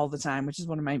orange all the time, which is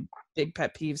one of my big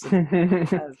pet peeves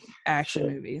of action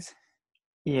Sure. movies.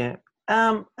 Yeah.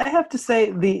 I have to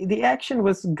say the action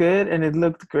was good and it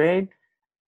looked great.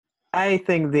 I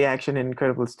think the action in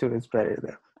Incredibles 2 is better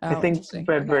though. I Oh, think interesting.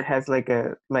 Brad Okay. Bird has like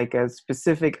a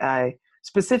specific eye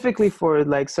specifically for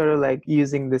like sort of like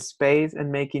using the space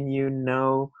and making you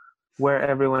know where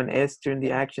everyone is during the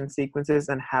Yeah. action sequences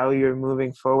and how you're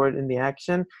moving forward in the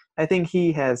action. I think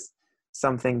he has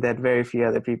something that very few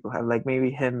other people have. Like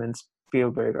maybe him and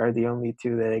Spielberg are the only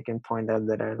two that I can point out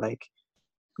that are like,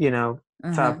 you know,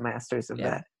 Uh-huh. top masters of Yeah.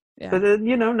 that. Yeah. But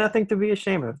you know, nothing to be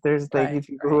ashamed of. There's like Right. these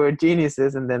people who Right. are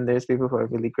geniuses, and then there's people who are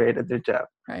really great at their job.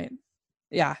 Right.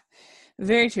 Yeah.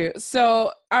 Very true.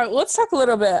 So, let's talk a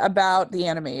little bit about the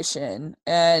animation.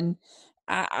 And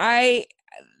I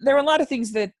there were a lot of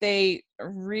things that they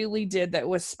really did that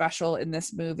was special in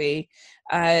this movie.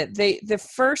 The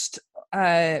first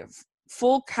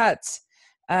full cuts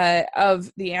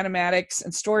of the animatics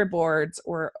and storyboards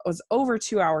was over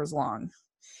 2 hours long.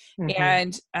 Mm-hmm.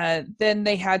 And then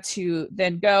they had to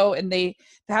then go and they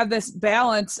have this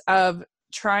balance of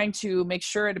trying to make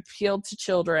sure it appealed to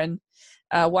children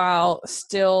while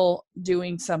still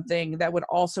doing something that would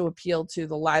also appeal to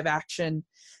the live action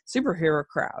superhero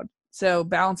crowd. So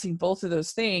balancing both of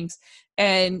those things,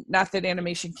 and not that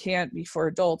animation can't be for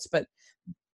adults, but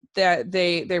that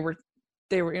they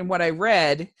were in what I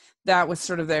read, that was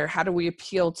sort of their, how do we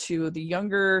appeal to the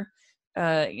younger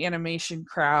animation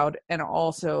crowd and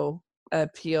also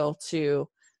appeal to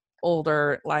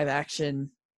older live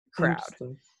action crowd.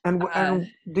 Interesting. Uh, And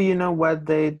do you know what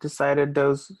they decided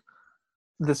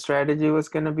the strategy was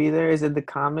going to be there? Is it the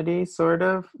comedy sort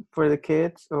of for the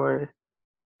kids or?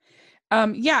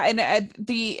 yeah,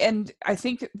 and I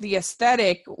think the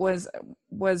aesthetic was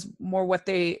more what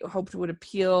they hoped would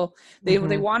appeal. They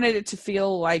Mm-hmm. wanted it to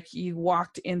feel like you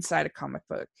walked inside a comic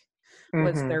book,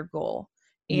 was Mm-hmm. their goal.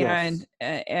 Yes.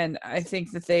 And I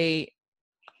think that they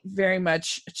very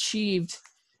much achieved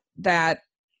that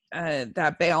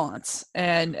that balance.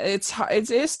 And it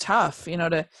is tough,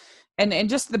 to and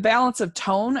just the balance of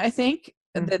tone, I think,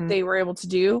 that Mm-hmm. they were able to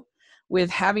do with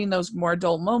having those more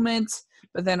adult moments,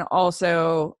 but then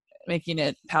also making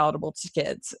it palatable to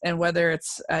kids. And whether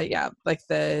it's like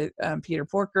the Peter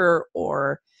Porker,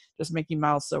 or just making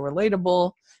Miles so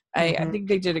relatable, I Mm-hmm. think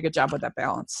they did a good job with that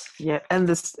balance. Yeah, and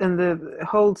the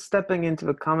whole stepping into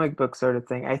a comic book sort of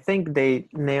thing, I think they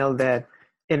nailed that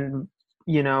in,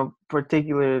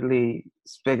 particularly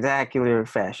spectacular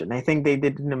fashion. I think they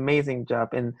did an amazing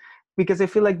job in because I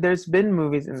feel like there's been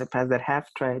movies in the past that have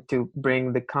tried to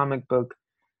bring the comic book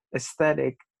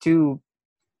aesthetic to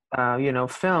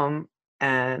film,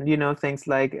 and things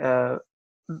like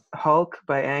Hulk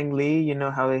by Ang Lee,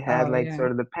 how they had Oh like yeah.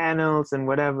 sort of the panels and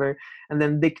whatever, and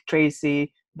then Dick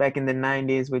Tracy back in the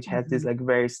 90s, which had this Mhm. like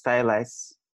very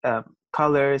stylized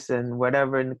colors and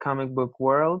whatever in the comic book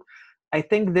world. I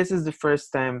think this is the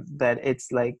first time that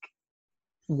it's like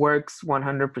works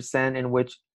 100%, in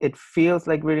which it feels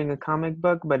like reading a comic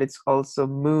book, but it's also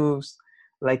moves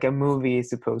like a movie is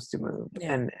supposed to move.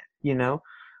 Yeah. And, you know,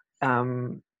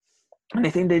 um, and I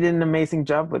think they did an amazing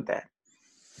job with that.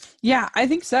 Yeah, I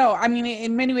think so. I mean,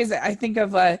 in many ways, I think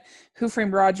of Who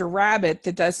Framed Roger Rabbit,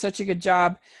 that does such a good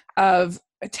job of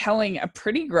telling a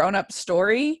pretty grown-up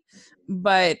story,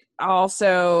 but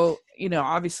also,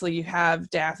 obviously you have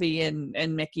Daffy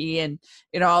and Mickey and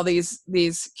all these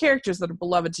characters that are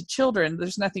beloved to children.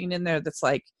 There's nothing in there that's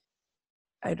like,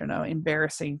 I don't know,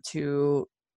 embarrassing to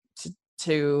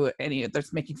any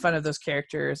that's making fun of those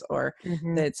characters, or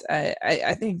Mm-hmm. that's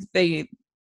I think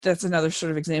that's another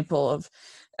sort of example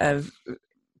of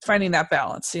finding that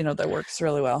balance, that works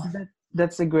really well.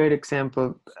 That's a great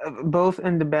example, both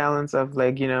in the balance of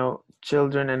like,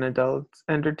 children and adult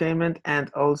entertainment,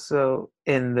 and also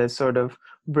in the sort of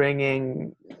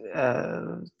bringing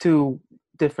two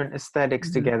different aesthetics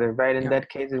Hmm. together, right? In Yeah. that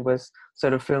case, it was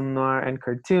sort of film noir and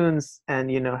cartoons, and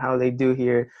how they do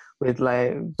here with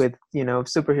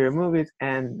superhero movies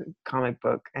and comic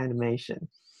book animation,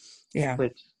 Yeah.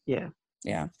 which yeah.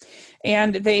 Yeah.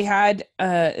 And they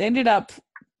ended up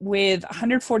with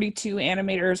 142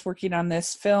 animators working on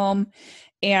this film,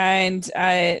 and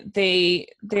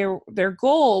their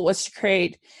goal was to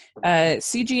create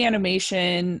CG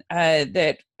animation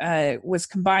that was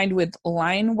combined with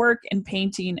line work and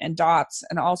painting and dots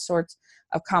and all sorts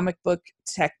of comic book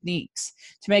techniques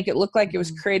to make it look like it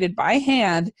was Mhm. created by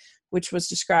hand, which was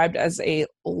described as a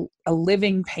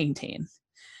living painting.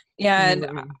 And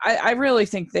Mhm. I really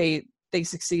think they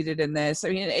succeeded in this. I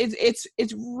mean,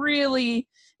 it's really.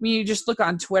 I mean, you just look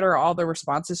on Twitter, all the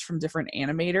responses from different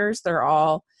animators. They're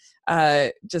all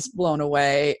just blown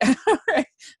away.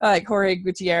 Like Jorge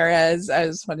Gutierrez, I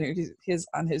was wondering his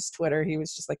on his Twitter, he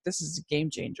was just like, this is a game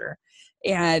changer.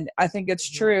 And I think it's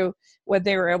true what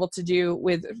they were able to do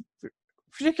with,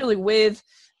 particularly with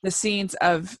the scenes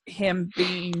of him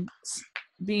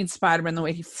being Spider-Man, the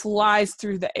way he flies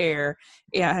through the air.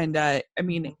 And I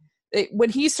mean, when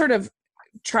he's sort of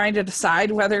trying to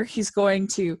decide whether he's going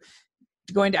to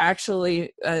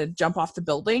actually jump off the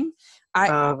building.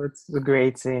 It's a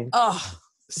great scene. Oh,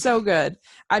 so good.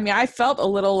 I mean, I felt a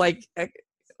little like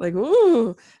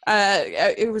ooh.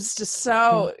 It was just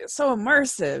so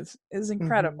immersive. It was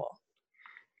incredible.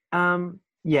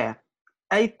 Yeah.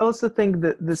 I also think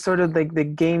that the sort of like the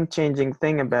game-changing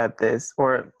thing about this,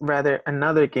 or rather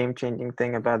another game-changing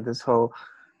thing about this whole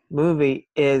movie,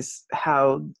 is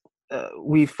how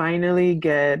we finally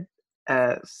get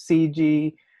a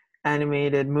CG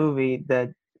animated movie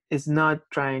that is not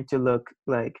trying to look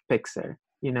like Pixar,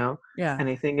 you know? Yeah. And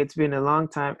I think it's been a long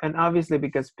time, and obviously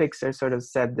because Pixar sort of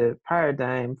set the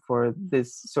paradigm for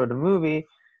this sort of movie,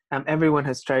 everyone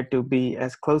has tried to be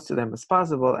as close to them as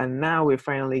possible, and now we're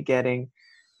finally getting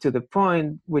to the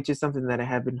point, which is something that I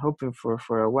have been hoping for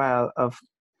a while, of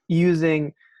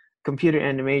using computer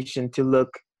animation to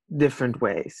look different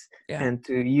ways, and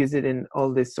to use it in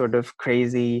all this sort of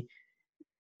crazy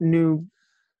new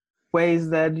ways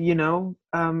that, you know,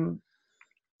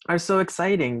 are so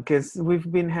exciting, because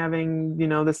we've been having, you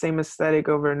know, the same aesthetic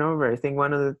over and over. I think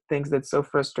one of the things that's so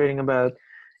frustrating about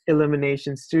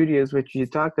Illumination Studios, which you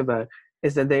talked about,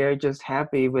 is that they are just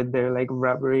happy with their like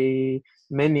rubbery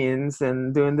minions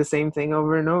and doing the same thing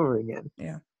over and over again.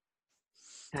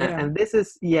 And this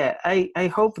is,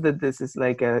 I hope that this is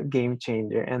like a game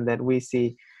changer, and that we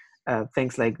see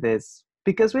things like this,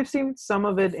 because we've seen some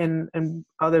of it in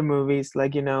other movies.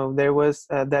 Like, you know, there was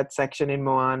that section in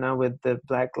Moana with the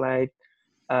black light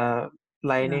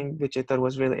lighting, which I thought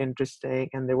was really interesting.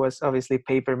 And there was obviously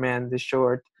Paperman, the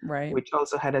short, which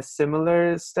also had a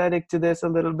similar aesthetic to this a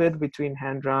little bit, between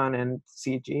hand-drawn and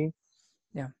CG.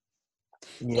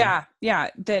 Yeah,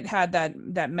 that had that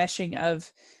meshing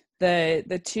of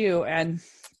the two. And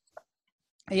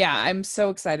yeah, I'm so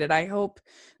excited. I hope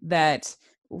that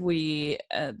we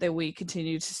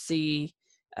continue to see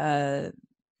because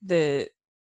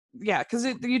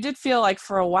you did feel like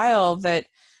for a while that,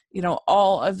 you know,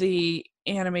 all of the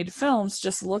animated films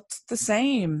just looked the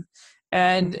same,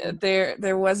 and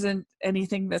there wasn't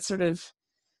anything that sort of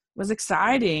was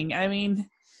exciting. I mean,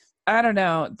 I don't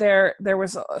know, there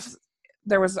was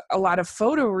a lot of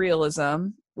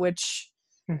photorealism, which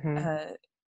I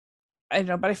don't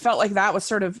know, but I felt like that was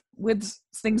sort of, with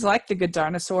things like The Good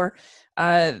Dinosaur,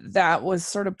 that was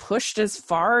sort of pushed as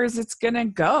far as it's gonna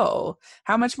go.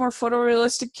 How much more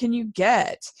photorealistic can you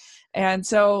get? And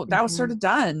so that was sort of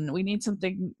done. We need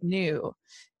something new.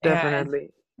 Definitely.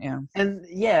 And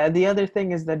the other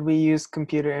thing is that we use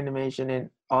computer animation in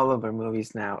all of our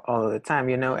movies now, all of the time.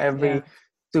 You know, every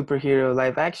superhero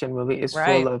live action movie is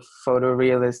full of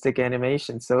photorealistic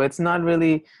animation. So it's not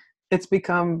really, it's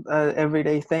become an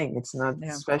everyday thing. It's not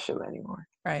special anymore.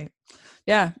 Right.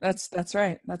 Yeah, that's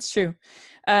right. That's true.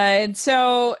 And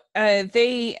so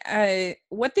they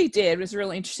what they did was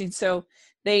really interesting. So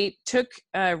they took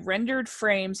rendered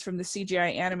frames from the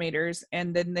CGI animators,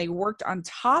 and then they worked on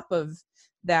top of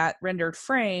that rendered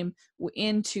frame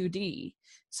in 2D.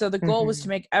 So the goal was to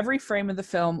make every frame of the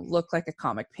film look like a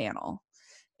comic panel.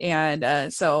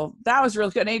 And so that was really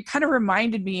good. And it kind of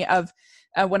reminded me of,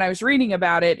 when I was reading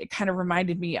about it, it kind of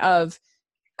reminded me of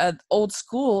old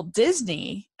school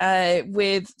Disney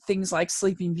with things like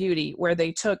Sleeping Beauty, where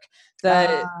they took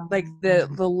the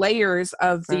layers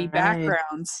of the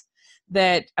backgrounds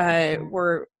that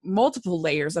were multiple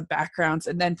layers of backgrounds,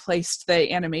 and then placed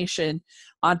the animation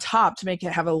on top to make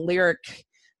it have a lyric,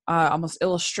 almost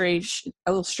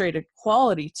illustrated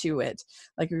quality to it,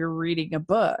 like we were reading a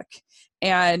book.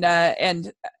 And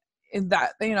in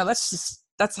that, you know, that's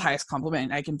the highest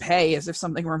compliment I can pay, is if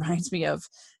something reminds me of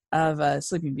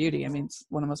Sleeping Beauty. I mean, it's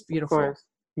one of the most beautiful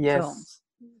films.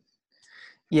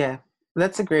 Yeah,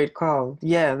 that's a great call.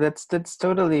 Yeah, that's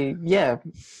totally,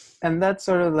 and that's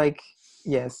sort of like,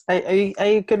 yes,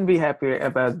 I couldn't be happier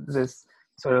about this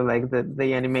sort of like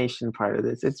the animation part of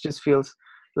this. It just feels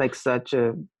like such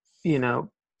a, you know,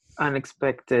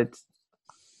 unexpected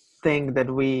thing that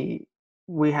we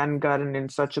hadn't gotten in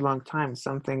such a long time.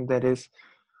 Something that is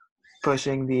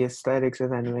pushing the aesthetics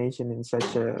of animation in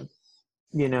such a,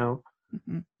 you know,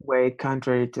 way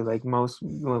contrary to like most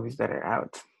movies that are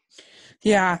out.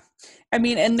 Yeah, I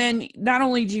mean, and then not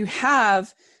only do you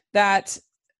have that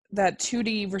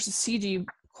 2D versus CG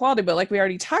quality, but like we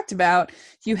already talked about,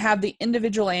 you have the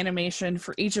individual animation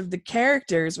for each of the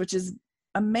characters, which is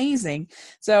amazing.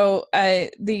 So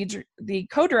the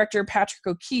co-director, Patrick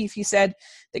O'Keefe, he said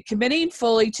that committing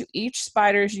fully to each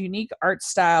spider's unique art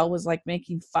style was like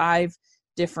making 5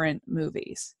 different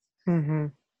movies. Mm-hmm.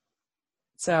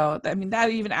 So, I mean, that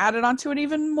even added on to it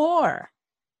even more.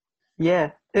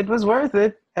 Yeah, it was worth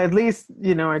it, at least,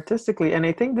 artistically. And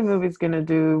I think the movie's going to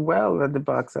do well at the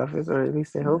box office, or at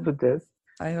least I hope it does.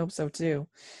 I hope so too.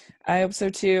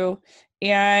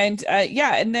 And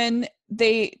yeah, and then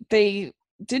they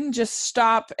didn't just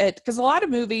stop at, because a lot of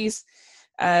movies,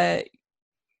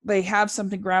 they have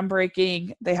something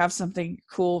groundbreaking, they have something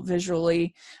cool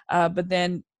visually, but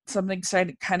then something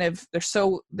exciting kind of, they're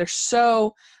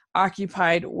so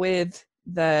occupied with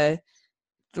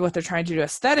what they're trying to do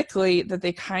aesthetically that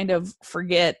they kind of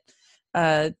forget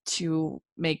to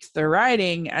make the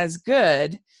writing as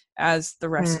good as the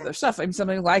rest of their stuff. I mean,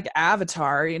 something like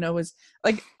Avatar, was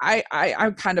like,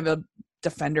 I'm kind of a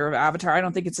defender of Avatar. I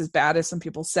don't think it's as bad as some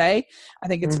people say. I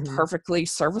think it's perfectly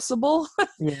serviceable.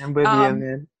 Yeah, I'm with you on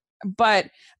that. But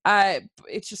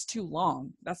it's just too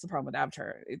long. That's the problem with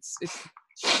Avatar. It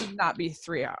should not be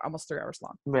almost 3 hours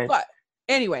long. Right. But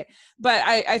anyway,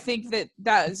 I think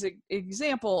that is an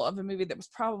example of a movie that was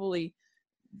probably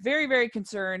very, very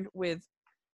concerned with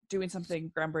doing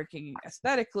something groundbreaking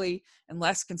aesthetically and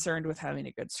less concerned with having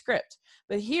a good script.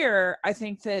 But here, I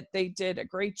think that they did a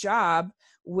great job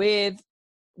with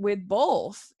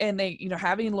both, and they,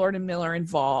 having Lord and Miller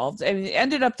involved. I mean, it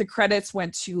ended up the credits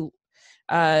went to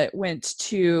the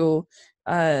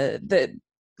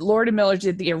Lord and Miller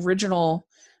did the original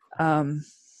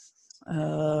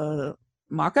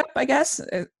mock-up, I guess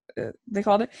they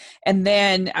called it, and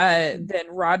then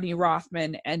Rodney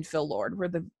Rothman and Phil Lord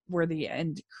were the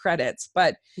end credits.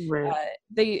 But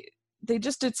they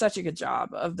just did such a good job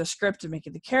of the script and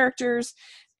making the characters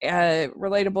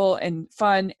relatable and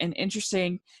fun and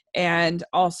interesting, and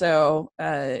also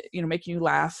making you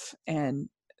laugh. And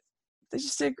they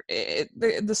just did,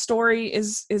 the story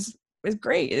is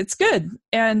great. It's good,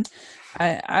 and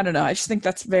I don't know. I just think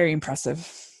that's very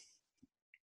impressive.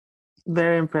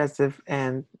 Very impressive.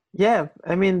 And yeah,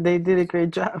 I mean, they did a great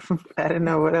job. I don't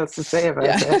know what else to say about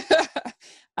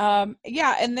that.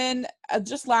 Yeah, and then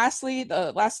just lastly,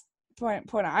 the last point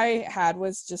I had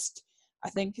was just, I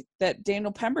think that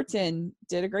Daniel Pemberton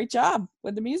did a great job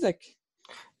with the music.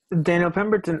 Daniel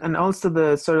Pemberton, and also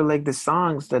the sort of like the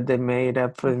songs that they made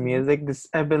up for the music.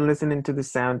 I've been listening to the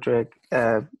soundtrack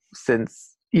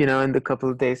since, in the couple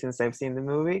of days since I've seen the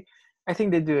movie. I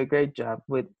think they do a great job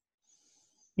with,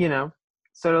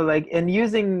 sort of like, and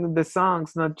using the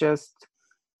songs, not just,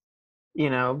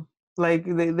 like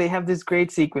they have these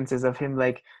great sequences of him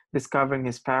like discovering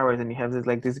his powers, and you have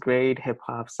this great hip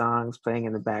hop songs playing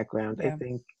in the background. Yeah. I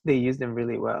think they use them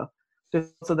really well.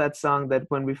 There's also that song that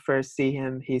when we first see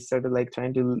him, he's sort of like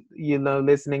trying to,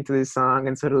 listening to this song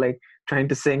and sort of like trying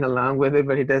to sing along with it,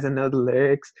 but he doesn't know the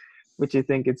lyrics, which I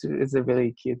think is a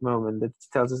really cute moment that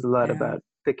tells us a lot about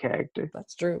the character.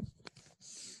 That's true.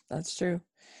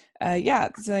 Yeah,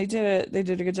 so they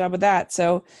did a good job with that.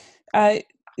 So,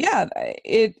 yeah,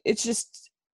 it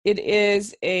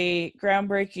is a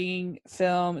groundbreaking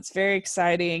film. It's very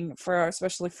exciting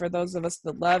especially for those of us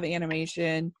that love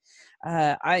animation.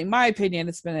 In my opinion,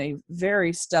 it's been a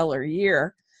very stellar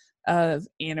year of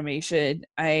animation.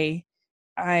 I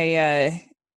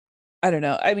don't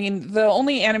know. I mean, the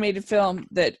only animated film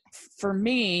that for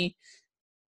me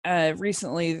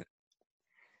recently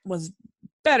was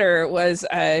better was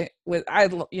I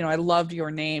loved Your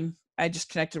Name. I just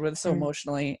connected with it so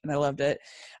emotionally, and I loved it.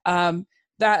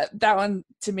 That one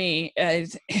to me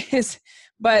is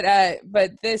but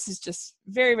this is just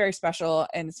very, very special,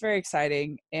 and it's very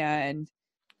exciting, and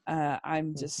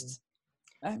I'm just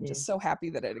so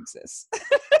happy that it exists.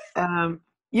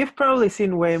 You've probably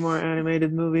seen way more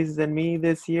animated movies than me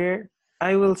this year.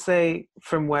 I will say,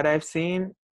 from what I've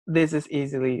seen, this is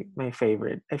easily my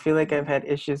favorite. I feel like I've had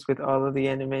issues with all of the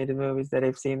animated movies that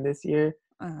I've seen this year.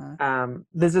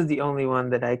 This is the only one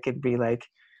that I could be like,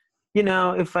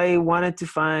 if I wanted to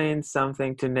find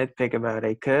something to nitpick about,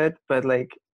 I could, but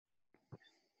like,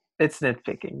 it's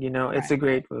nitpicking, it's a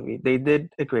great movie. They did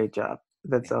a great job.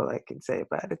 That's all I can say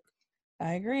about it.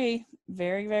 I agree.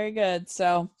 Very, very good.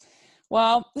 So,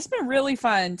 well, it's been really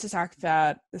fun to talk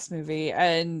about this movie,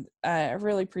 and I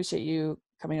really appreciate you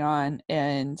coming on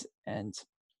and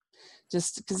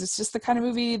just because it's just the kind of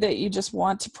movie that you just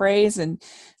want to praise, and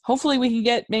hopefully we can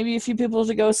get maybe a few people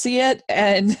to go see it.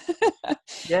 And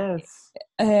yes,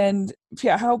 and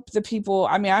yeah, I hope the people,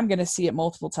 I mean, I'm going to see it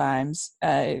multiple times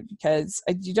because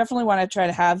you definitely want to try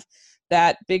to have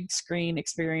that big screen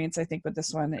experience, I think, with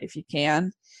this one if you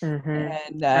can.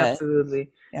 And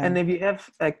Absolutely. yeah. And if you have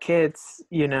kids,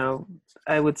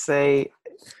 I would say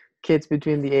kids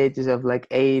between the ages of like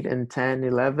 8 and 10,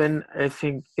 11. I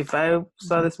think if I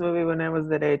saw this movie when I was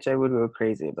that age, I would go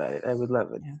crazy about it. I would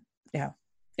love it.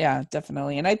 Yeah,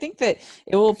 definitely. And I think that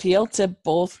it will appeal to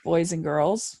both boys and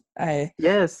girls.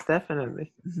 Yes,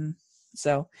 definitely.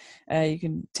 So you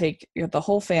can take the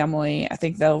whole family. I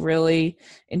think they'll really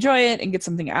enjoy it and get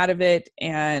something out of it.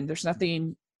 And there's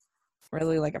nothing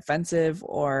really like offensive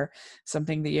or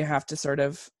something that you have to sort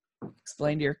of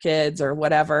explain to your kids or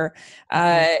whatever.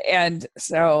 And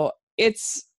so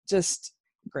it's just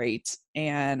great.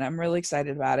 And I'm really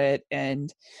excited about it.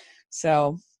 And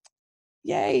so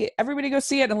yay, everybody go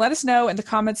see it and let us know in the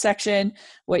comments section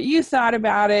what you thought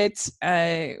about it.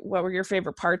 What were your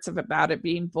favorite parts about it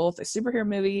being both a superhero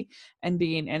movie and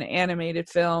being an animated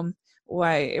film,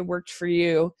 why it worked for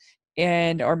you.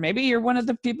 And or maybe you're one of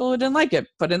the people who didn't like it.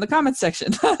 Put in the comments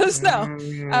section. Let us know.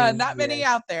 Not many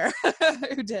out there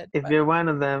who did. If you're one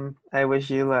of them, I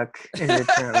wish you luck in your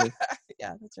travels.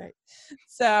 Yeah, that's right.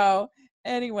 So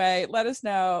anyway, let us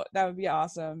know. That would be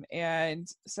awesome. And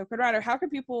so, Conrado, how can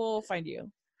people find you?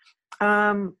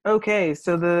 Okay,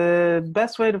 so the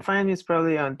best way to find me is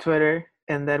probably on Twitter,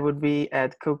 and that would be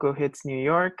at Coco Hits New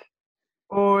York.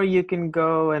 Or you can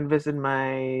go and visit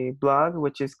my blog,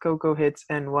 which is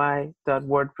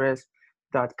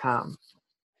cocohitsny.wordpress.com.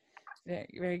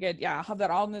 Very, very good. Yeah, I'll have that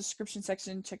all in the description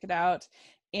section. Check it out.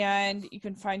 And you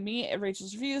can find me at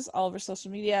Rachel's Reviews, all over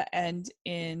social media, and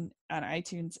on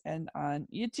iTunes and on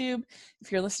YouTube.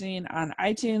 If you're listening on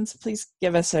iTunes, please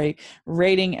give us a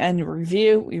rating and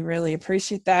review. We really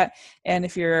appreciate that. And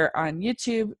if you're on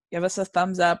YouTube, give us a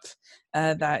thumbs up.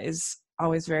 That is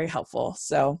always very helpful.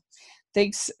 So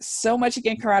thanks so much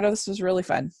again, Corrado. This was really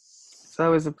fun. It's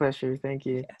always a pleasure. Thank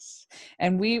you. Yes.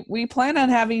 And we plan on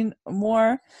having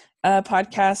more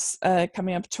podcasts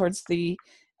coming up towards the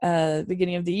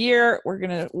beginning of the year.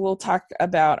 We'll talk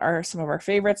about some of our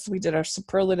favorites. We did our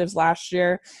superlatives last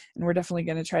year, and we're definitely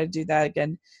going to try to do that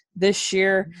again this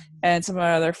year, and some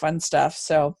other fun stuff.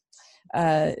 So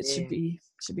it should be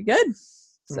good.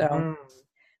 So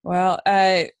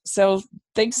so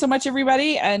thanks so much,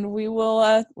 everybody, and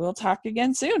we'll talk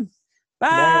again soon.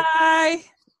 Bye.